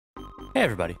Hey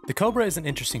everybody, the Cobra is an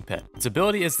interesting pet. Its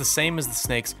ability is the same as the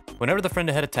snake's. Whenever the friend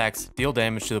ahead attacks, deal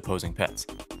damage to the opposing pets.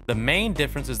 The main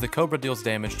difference is the Cobra deals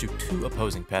damage to 2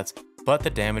 opposing pets, but the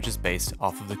damage is based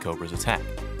off of the Cobra's attack.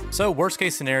 So worst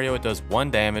case scenario, it does 1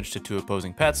 damage to 2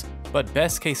 opposing pets, but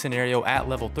best case scenario at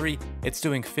level 3, it's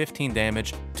doing 15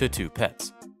 damage to 2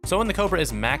 pets. So when the Cobra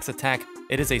is max attack,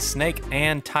 it is a snake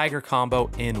and tiger combo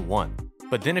in one.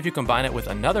 But then if you combine it with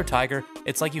another tiger,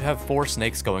 it's like you have 4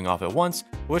 snakes going off at once,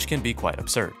 which can be quite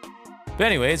absurd. But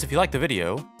anyways, if you like the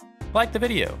video, like the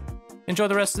video. Enjoy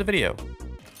the rest of the video.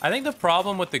 I think the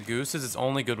problem with the goose is it's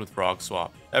only good with frog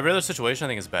swap. Every other situation I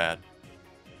think is bad.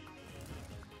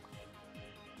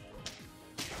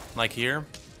 Like here.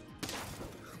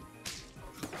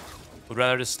 Would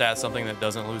rather just stat something that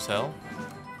doesn't lose health.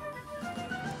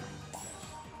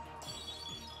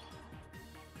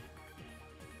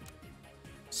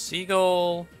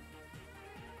 Seagull.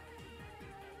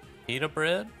 Pita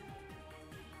bread.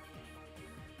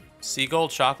 Seagull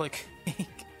chocolate cake.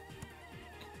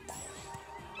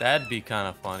 That'd be kind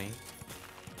of funny.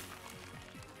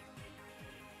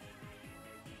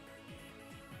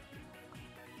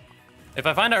 If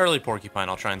I find an early porcupine,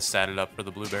 I'll try and stat it up for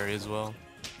the blueberry as well.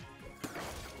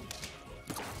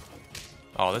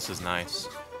 Oh, this is nice.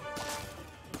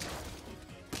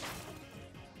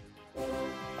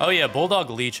 Oh yeah,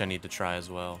 Bulldog Leech I need to try as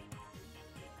well.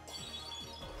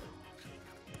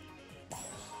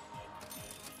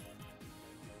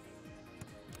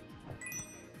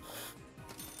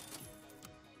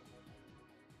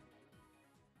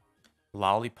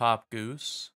 Lollipop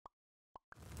Goose.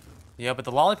 Yeah, but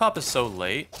the lollipop is so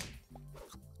late.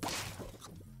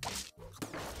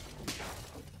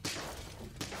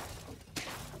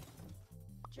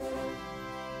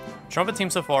 Trumpet team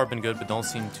so far have been good, but don't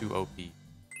seem too OP.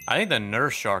 I think the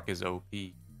Nurse Shark is OP.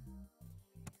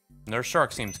 Nurse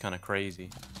Shark seems kind of crazy.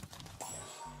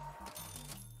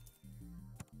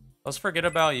 Let's forget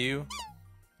about you.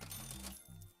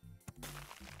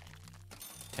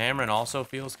 Tamarin also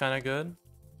feels kind of good.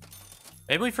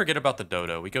 Maybe we forget about the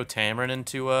Dodo. We go Tamarin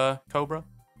into Cobra.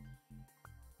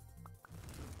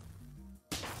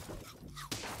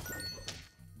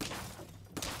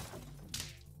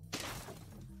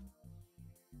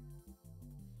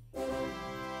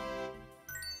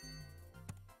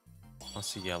 Let's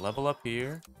see, yeah, level up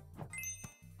here.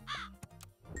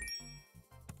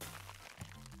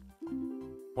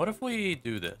 What if we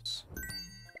do this?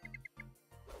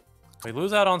 We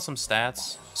lose out on some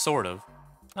stats, sort of.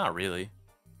 Not really.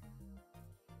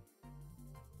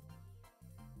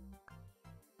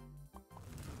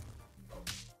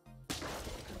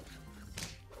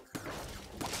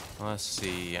 Let's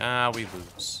see, we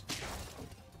lose.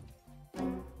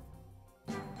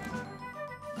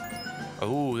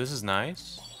 Oh, this is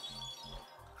nice.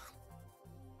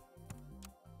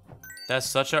 That's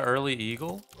such an early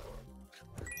eagle.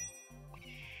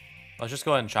 Let's just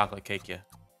go ahead and chocolate cake you.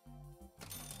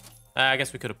 I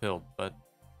guess we could have pilled, but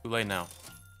too late now.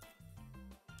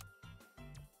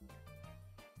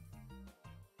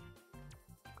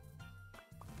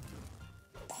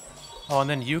 Oh, and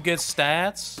then you get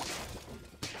stats?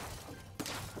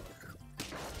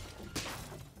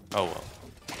 Oh, well.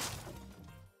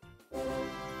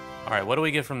 Alright, what do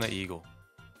we get from the eagle?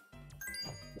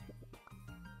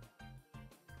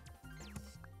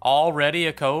 Already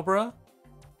a Cobra?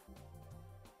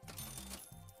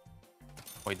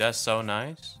 Wait, that's so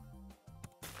nice.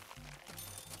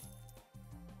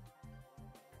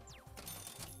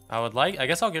 I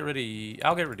guess I'll get rid of you.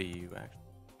 I'll get rid of you, actually.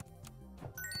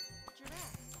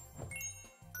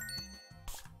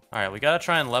 Alright, we gotta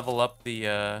try and level up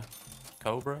the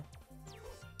Cobra.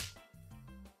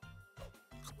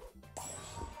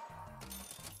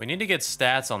 We need to get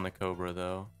stats on the Cobra,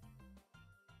 though.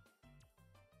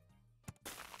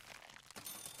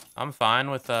 I'm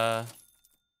fine with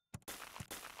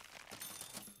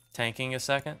tanking a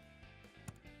second.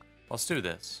 Let's do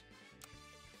this.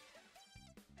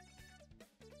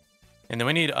 And then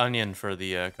we need onion for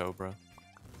the Cobra.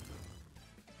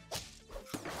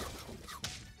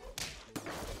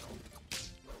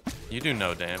 You do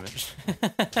no damage.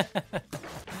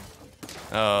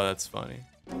 Oh, that's funny.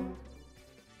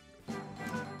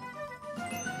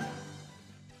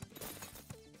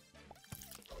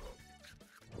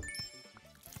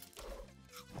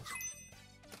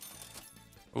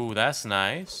 Ooh, that's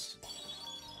nice.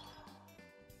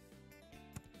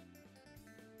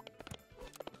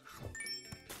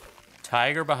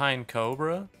 Tiger behind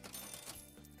Cobra.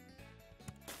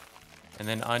 And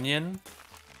then onion.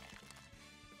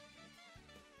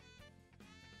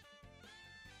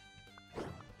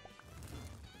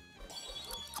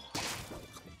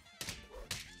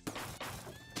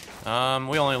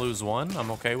 We only lose one.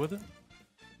 I'm okay with it.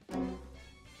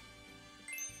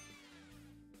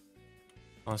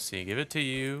 Let's see. Give it to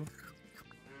you.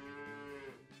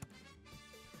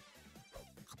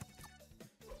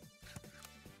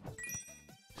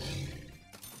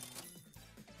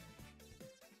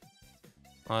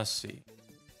 Let's see.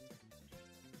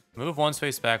 Move one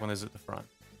space back when it's at the front.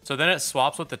 So then it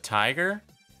swaps with the tiger?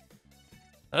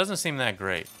 That doesn't seem that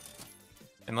great.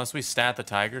 Unless we stat the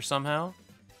tiger somehow.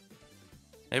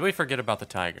 Maybe we forget about the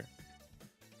tiger.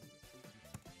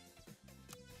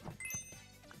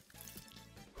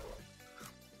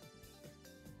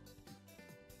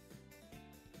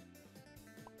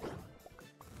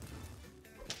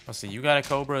 Let's see, you got a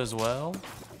Cobra as well?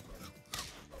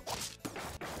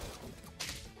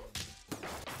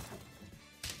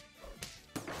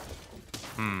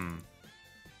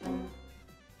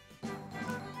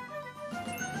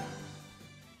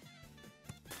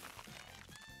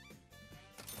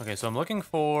 Okay, so I'm looking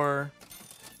for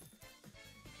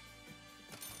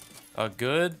a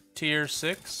good tier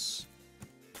 6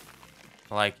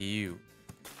 like you.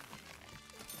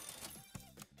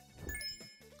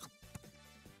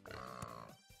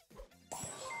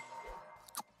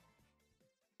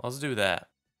 Let's do that.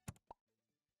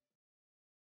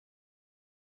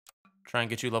 Try and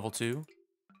get you level 2.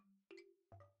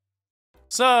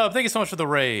 Sub, thank you so much for the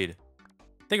raid.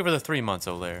 Thank you for the 3 months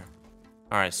over there.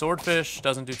 Alright, swordfish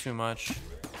doesn't do too much.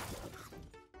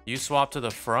 You swap to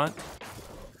the front.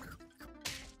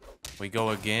 We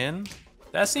go again.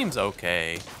 That seems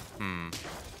okay.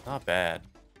 Not bad.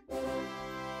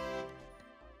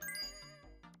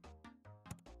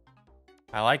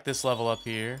 I like this level up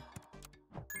here.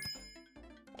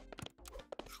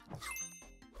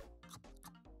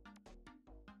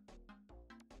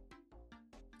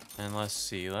 And let's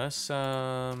see, let's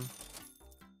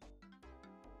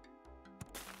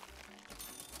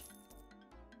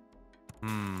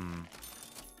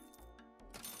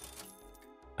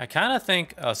I kind of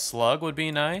think a slug would be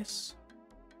nice.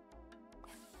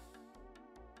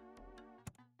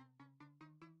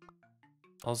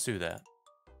 Let's do that.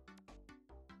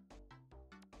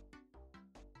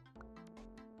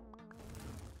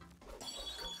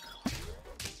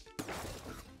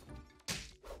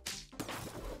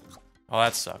 Oh,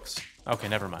 that sucks. Okay,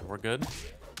 never mind. We're good.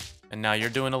 And now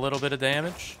you're doing a little bit of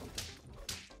damage.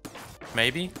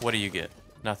 Maybe? What do you get?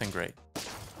 Nothing great.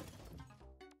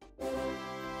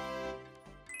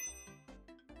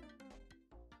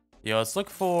 Yo, let's look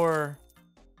for...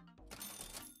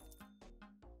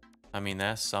 I mean,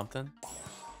 that's something.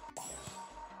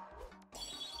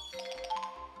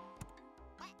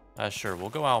 Sure, we'll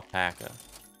go alpaca.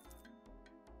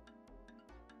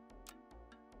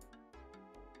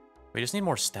 We just need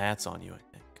more stats on you, I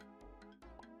think.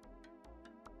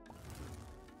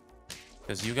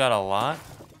 Because you got a lot.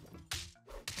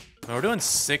 I mean, we're doing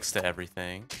 6 to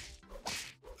everything.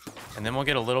 And then we'll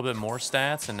get a little bit more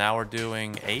stats, and now we're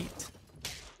doing 8.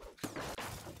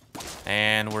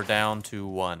 And we're down to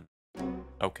 1.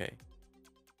 Okay.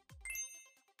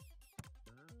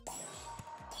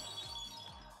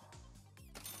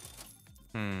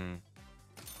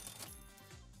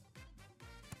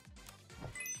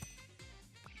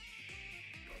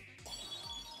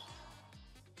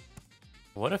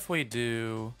 What if we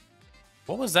do...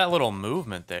 What was that little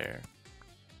movement there?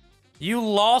 You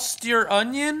lost your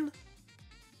onion?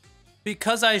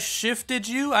 Because I shifted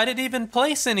you? I didn't even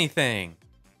place anything.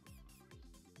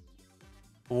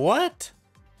 What?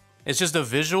 It's just a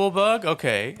visual bug?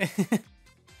 Okay.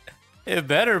 It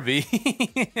better be.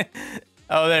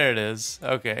 Oh, there it is.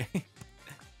 Okay.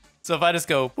 So if I just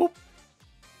go, boop.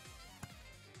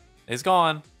 It's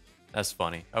gone. That's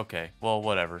funny. Okay, well,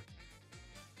 whatever.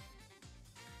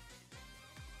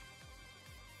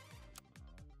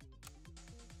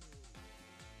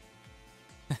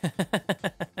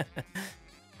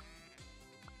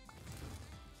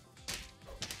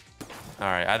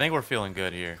 Alright, I think we're feeling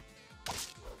good here.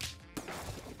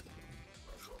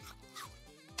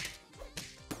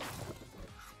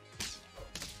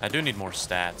 I do need more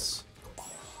stats.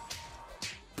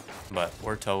 But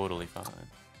we're totally fine.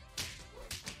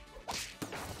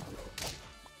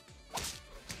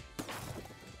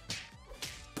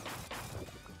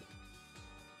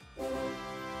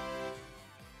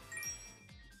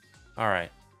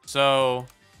 Alright, so...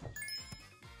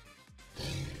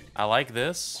 I like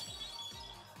this.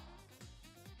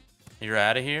 You're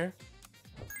out of here.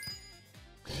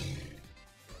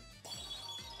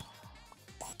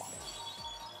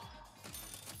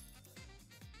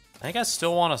 I think I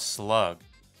still want a slug.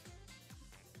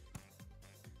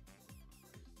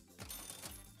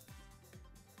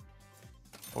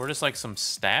 Or just like some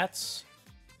stats.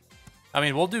 I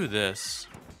mean, we'll do this.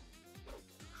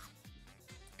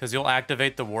 Because you'll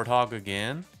activate the Warthog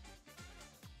again.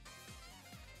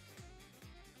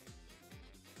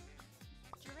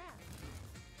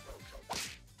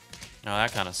 Oh,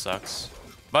 that kind of sucks.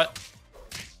 But,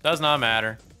 does not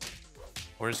matter.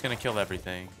 We're just going to kill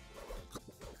everything.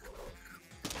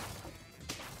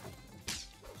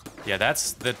 Yeah,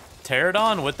 that's... The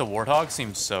Pterodon with the Warthog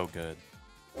seems so good.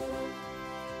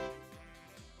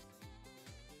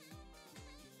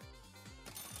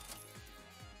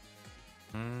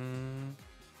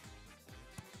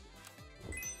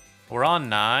 We're on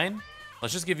 9.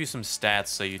 Let's just give you some stats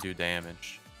so you do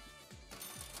damage.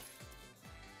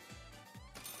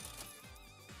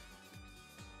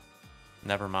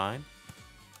 Never mind.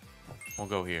 We'll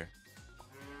go here.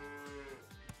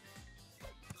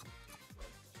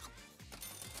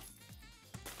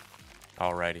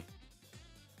 Alrighty.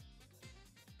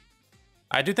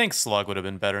 I do think Slug would have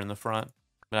been better in the front,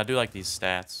 but I do like these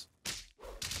stats.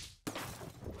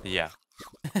 Yeah.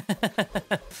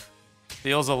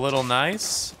 Feels a little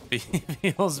nice.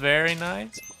 Feels very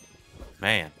nice.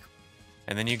 Man.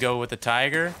 And then you go with the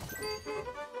Tiger.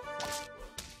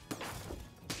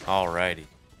 Alrighty.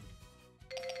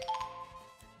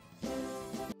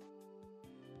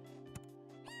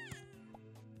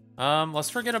 Let's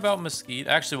forget about Mosquito.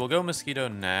 Actually, we'll go Mosquito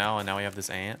now, and now we have this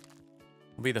ant.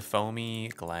 Will be the Foamy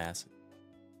Glass.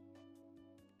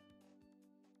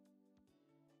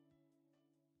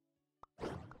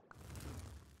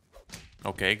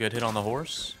 Okay, good hit on the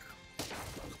horse.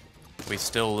 We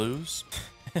still lose.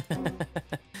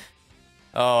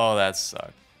 Oh, that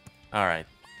sucked. Alright,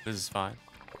 this is fine.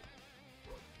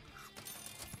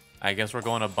 I guess we're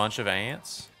going a bunch of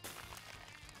ants.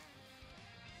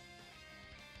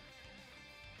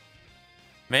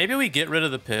 Maybe we get rid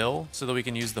of the pill so that we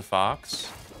can use the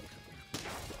fox.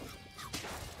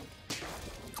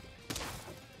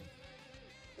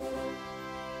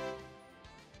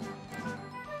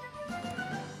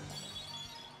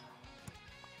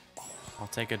 I'll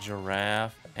take a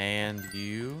giraffe and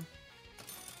you.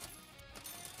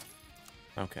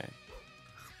 Okay.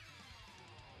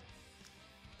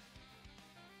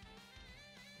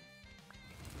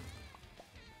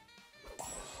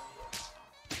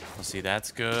 Let's see,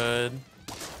 that's good.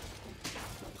 I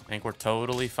think we're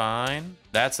totally fine.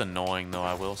 That's annoying, though,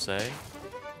 I will say.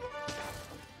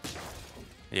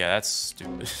 Yeah, that's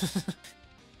stupid.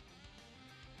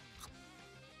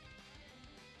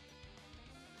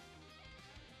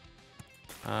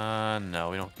 No,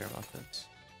 we don't care about this.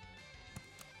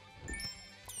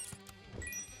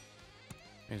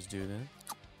 Let's do that.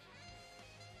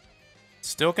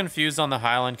 Still confused on the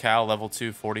Highland Cow, level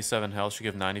 2, 47 health, should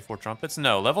give 94 trumpets.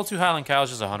 No, level 2 Highland Cow is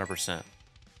just 100%.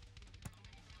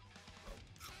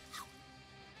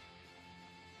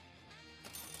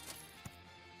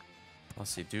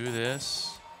 Let's see, do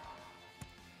this.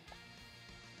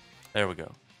 There we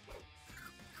go.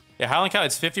 Yeah, Highland Cow,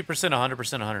 it's 50%,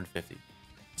 100%, 150.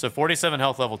 So 47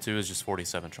 health level 2 is just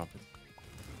 47 trumpets.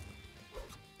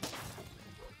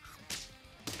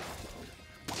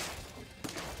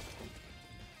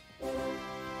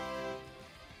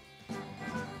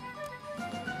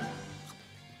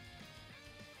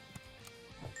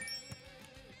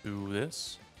 Do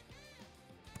this.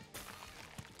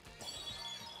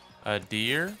 A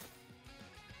deer.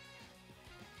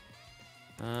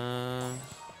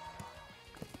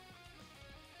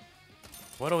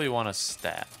 What do we want to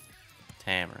stat?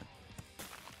 Tamarin.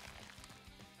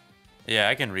 Yeah,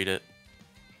 I can read it.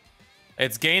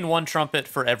 It's gain 1 trumpet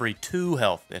for every 2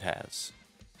 health it has.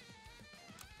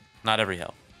 Not every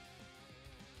health.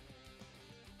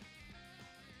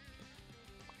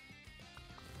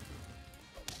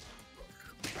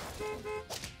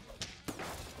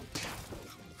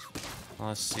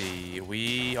 Let's see.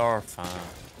 We are fine.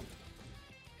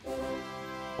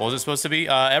 What was it supposed to be?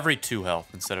 Every 2 health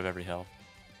instead of every health.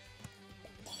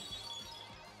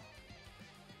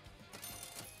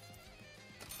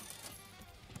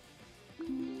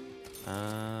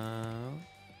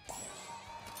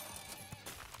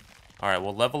 Alright,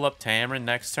 we'll level up Tamarin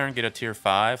next turn, get a tier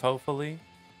 5, hopefully.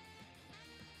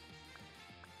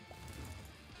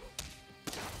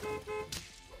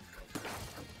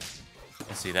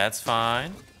 Let's see, that's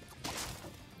fine.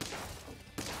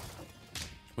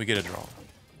 We get a draw.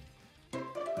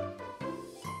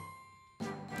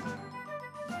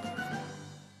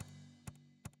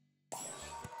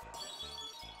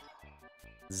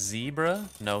 Zebra?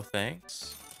 No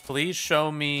thanks. Please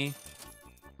show me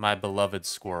my beloved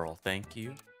squirrel. Thank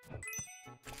you.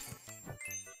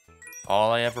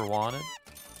 All I ever wanted.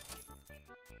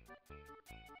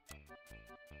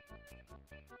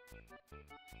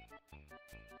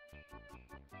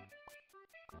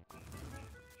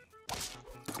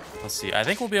 Let's see. I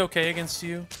think we'll be okay against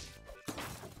you.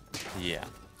 Yeah.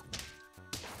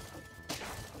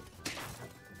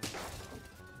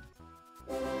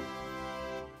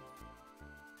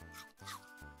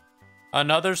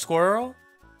 Another squirrel?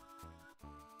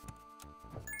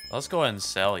 Let's go ahead and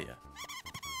sell you.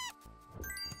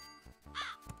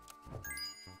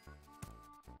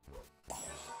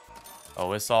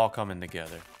 Oh, it's all coming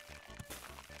together.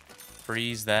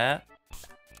 Freeze that.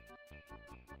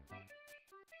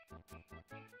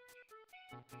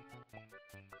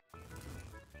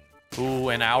 Ooh,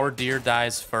 and our deer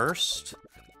dies first,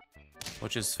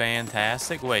 which is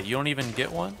fantastic. Wait, you don't even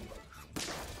get one?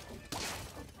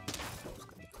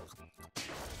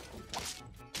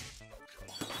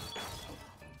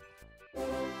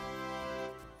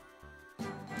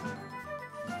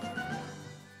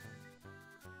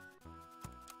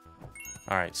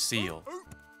 All right, seal.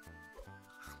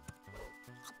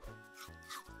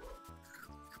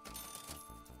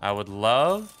 I would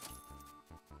love...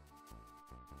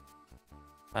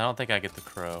 I don't think I get the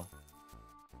crow.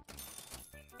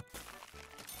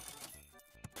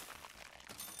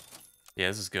 Yeah,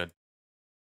 this is good.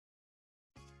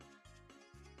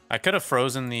 I could have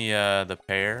frozen the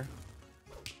pear.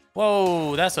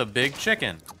 Whoa, that's a big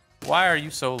chicken. Why are you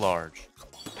so large?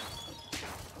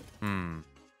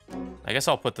 I guess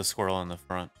I'll put the squirrel in the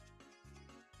front.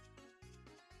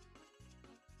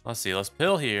 Let's see, let's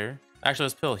pill here. Actually,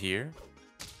 let's pill here.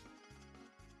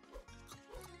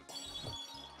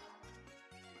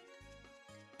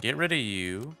 Get rid of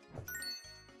you.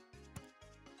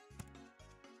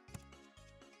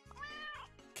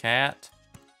 Cat.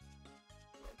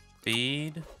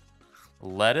 Feed.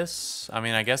 Lettuce. I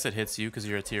mean, I guess it hits you because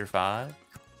you're a tier 5.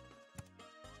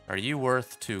 Are you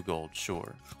worth 2 gold?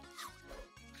 Sure.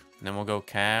 And then we'll go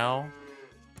cow.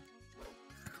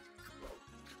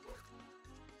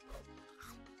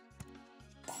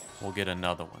 We'll get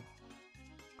another one.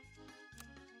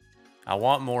 I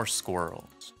want more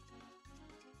squirrels.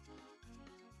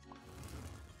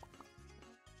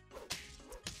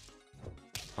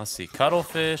 Let's see,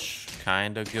 cuttlefish,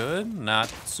 kinda good. Not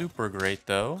super great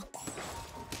though.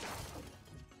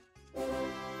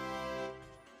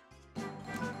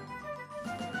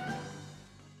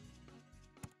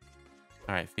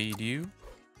 Alright, feed you.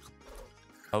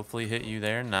 Hopefully hit you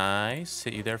there. Nice.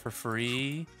 Hit you there for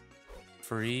free.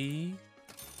 Free.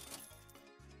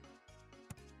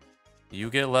 You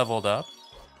get leveled up.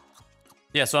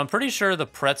 Yeah, so I'm pretty sure the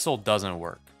pretzel doesn't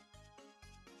work.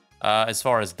 As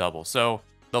far as double. So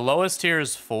the lowest tier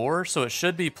is 4, so it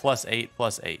should be +8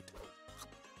 +8.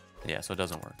 Yeah, so it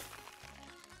doesn't work.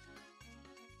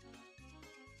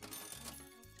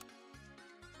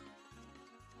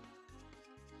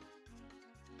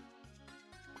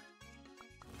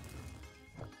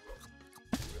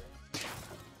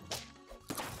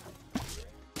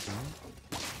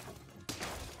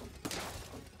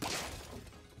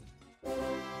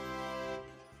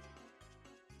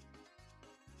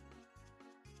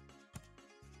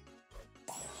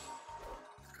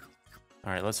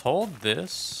 All right, let's hold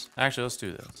this. Actually, let's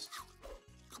do this.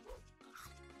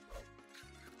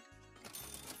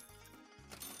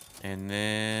 And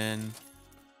then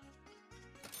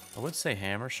I would say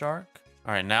hammer shark.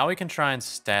 All right, now we can try and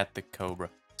stat the cobra.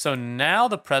 So now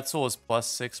the pretzel is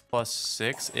 +6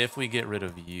 +6 if we get rid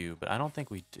of you, but I don't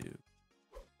think we do.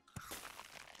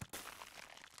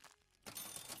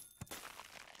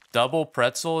 Double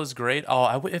pretzel is great.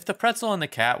 Oh, if the pretzel and the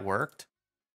cat worked,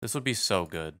 this would be so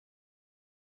good.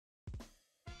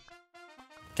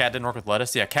 Cat didn't work with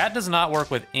lettuce. Yeah, cat does not work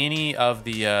with any of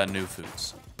the new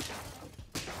foods.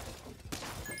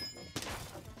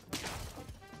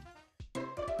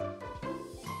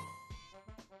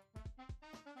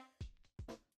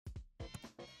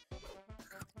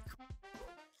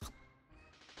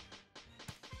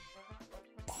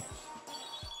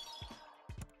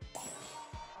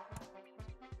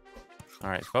 All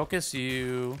right, focus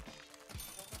you.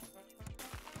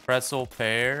 Pretzel,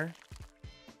 pear.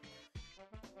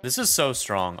 This is so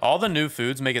strong. All the new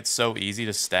foods make it so easy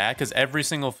to stack because every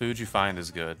single food you find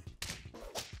is good.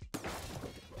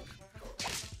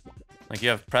 Like you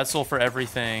have pretzel for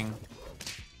everything.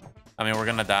 I mean, we're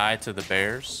gonna die to the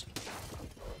bears.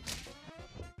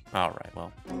 All right,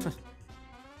 well.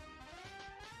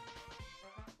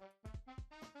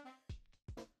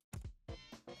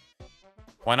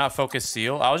 Why not focus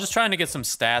seal? I was just trying to get some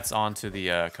stats onto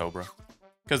the Cobra.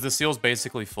 Because the seal's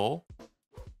basically full.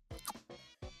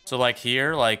 So like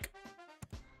here, like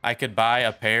I could buy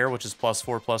a pair, which is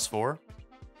 +4 +4,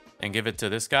 and give it to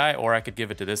this guy, or I could give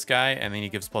it to this guy, and then he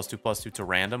gives +2 +2 to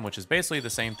random, which is basically the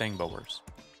same thing but worse.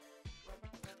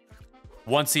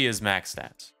 Once he is max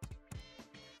stats.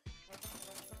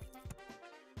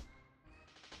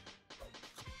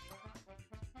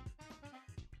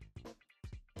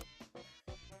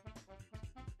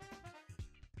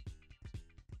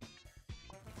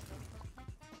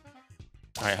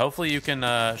 All right, hopefully you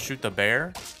can shoot the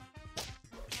bear.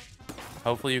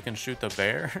 Hopefully you can shoot the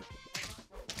bear.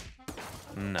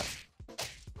 No.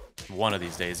 One of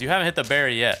these days. You haven't hit the bear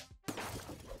yet.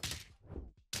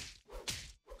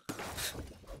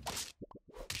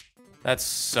 That's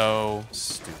so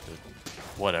stupid.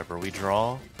 Whatever, we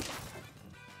draw.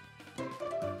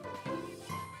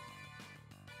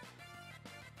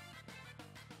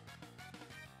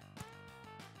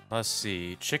 Let's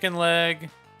see. Chicken leg.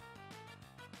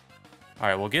 All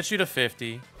right, we'll get you to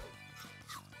 50.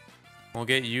 We'll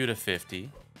get you to 50.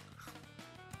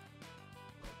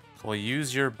 We'll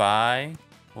use your buy.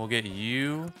 We'll get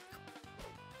you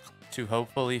to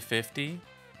hopefully 50.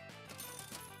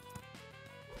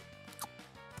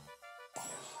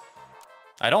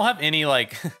 I don't have any,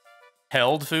 like,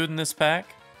 held food in this pack.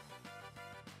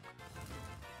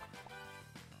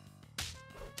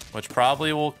 Which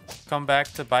probably will come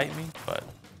back to bite me, but...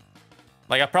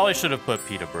 Like, I probably should have put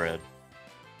pita bread.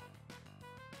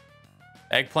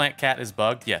 Eggplant cat is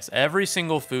bugged? Yes, every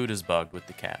single food is bugged with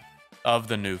the cat. Of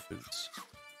the new foods.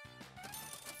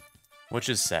 Which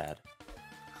is sad.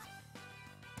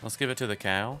 Let's give it to the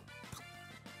cow.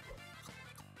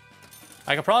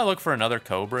 I could probably look for another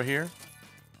Cobra here.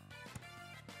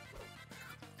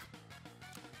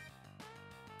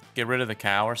 Get rid of the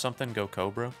cow or something, go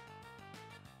Cobra.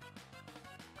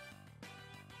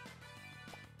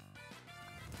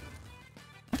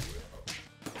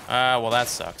 Well, that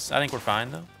sucks. I think we're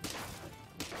fine, though.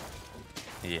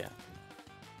 Yeah.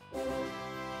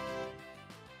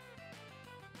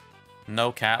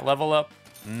 No cat level up?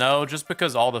 No, just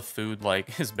because all the food,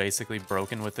 like, is basically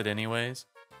broken with it anyways.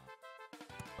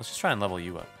 Let's just try and level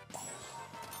you up.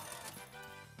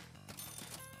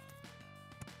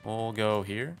 We'll go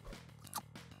here.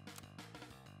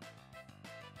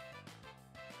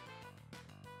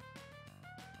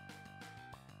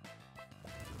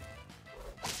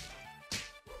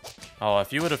 Oh,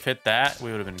 if you would have hit that, we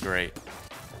would have been great.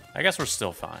 I guess we're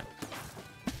still fine.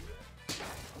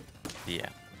 Yeah.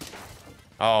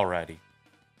 Alrighty.